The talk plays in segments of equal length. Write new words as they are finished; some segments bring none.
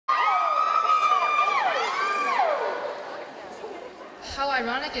how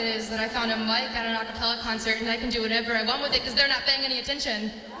ironic it is that I found a mic at an a cappella concert and I can do whatever I want with it because they're not paying any attention.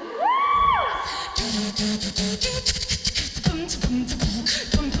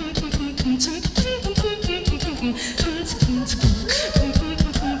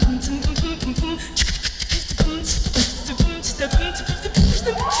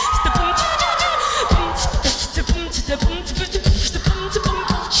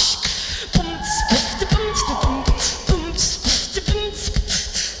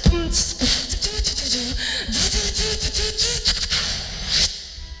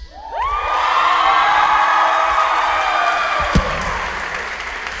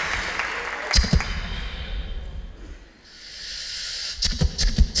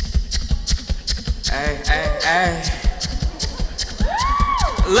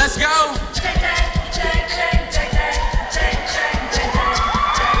 Let's go.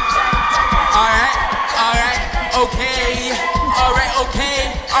 All right, okay.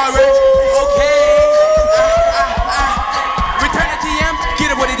 Return to TM,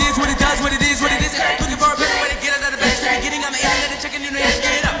 get it what it is, what it does, what it is, what it isn't. Looking for a better way to get it out of bed. Getting on the internet and checking your name,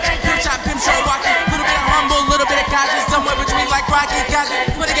 get it up. Pimp shot, pimp show, walking. Little bit of humble, little bit of cautious, somewhere between like rocket, gossip.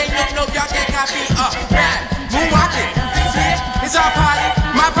 Put a game, nope, y'all can't copy. Bad, moonwalking. This here is our party.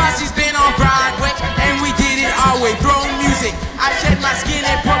 My posse's been on Broadway, and we did it our way. Throwing music, I shed my skin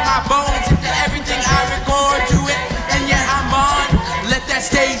and put my bones into everything I record to it, and yeah, I'm on. Let that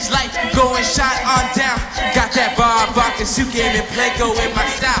stage light go and shine on down. Got that bar, suit game and play go in my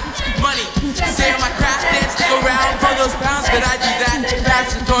style. Money, stay on my craft, then stick around for those pounds, but I do that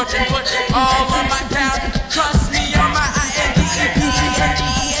fast and torch and put all on my pound. Trust me on my INDEPENDENT,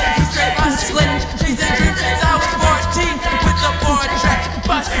 straight hustling. She's in dreams since I was 14 with the 4-track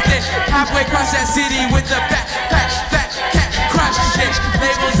bustin'. Halfway across that city with the fat cat crushing.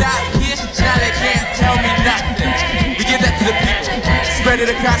 Labels out here, now they can't tell me nothing. We give that to the people, spread it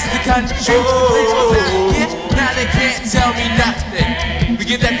across the country. Labels out here, now they can't tell me nothing. We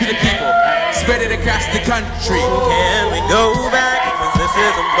give that to the people, spread it across the country. Can we go back? Cause this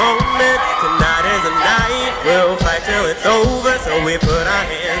is a moment, tonight is a night. We'll fight till it's over, so we put our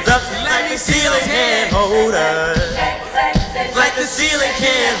hands up. Like the ceiling can't hold us, like the ceiling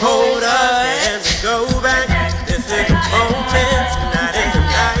can't hold us. Can we go back? This is a moment, tonight is a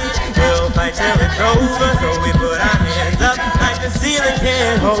night. We'll fight till it's over, so we put our hands up. Like the ceiling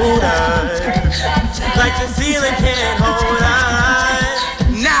can't hold us, like the ceiling can't hold us.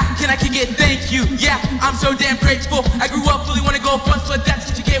 Now, can I kick it? Thank you. Yeah, I'm so damn grateful. I grew up fully wanna go first, but that's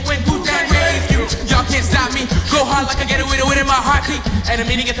what you get when Wu-Tang raised you. Y'all can't stop me. Go hard like I get it with in my heartbeat. And a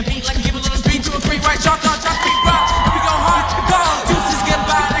meeting at the beat like I give a little speed to a great white shark on drop beat rock. And we go hard, go. Juices get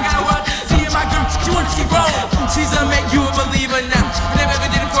by. I got a world to see in my girl. She wanna see roll. She's a make you a believer now. I never ever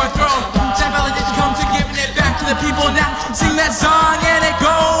did it for a throne. That validation comes to giving it back to the people now. Sing that song and it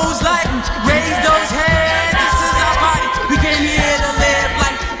goes like, raise those hands. This is our party. We came here to live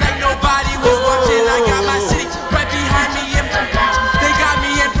like nobody was watching. I got my city right behind me, and they got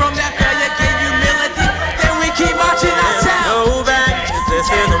me in from that failure, gain humility. Then we keep marching ourselves. Go back, this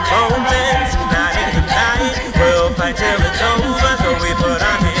is a moment, tonight is the night. We'll fight till it's over, so we put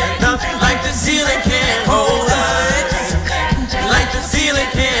our hands up. Like the ceiling can't hold us, like the ceiling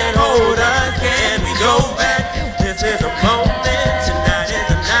can't hold us. Can we go back? This is a moment, tonight is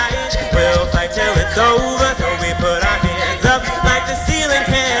the night. We'll fight till it's over, so we put our hands up. Like the ceiling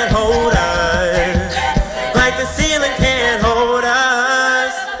can't hold us, like the ceiling can't hold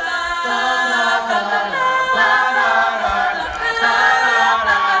us.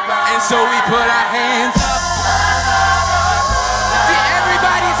 And so we put our hands up. See,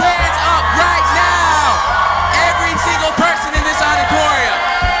 everybody's hands up right now. Every single person in this auditorium,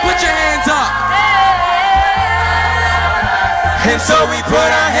 put your hands up. And so we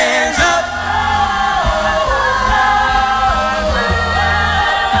put our hands up.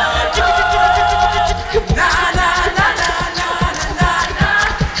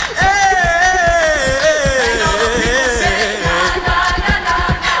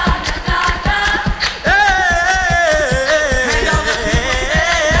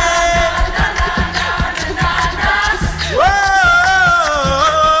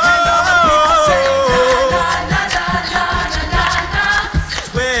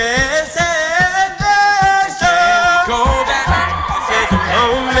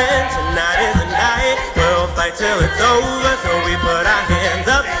 Till it's over, so we put our hands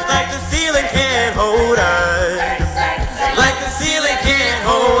up. Like the ceiling can't hold us, like the ceiling can't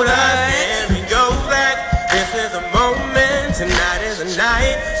hold us. And we go back, this is a moment, tonight is a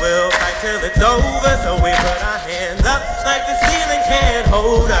night. We'll fight till it's over, so we put our hands up. Like the ceiling can't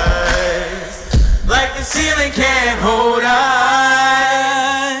hold us, like the ceiling can't hold us.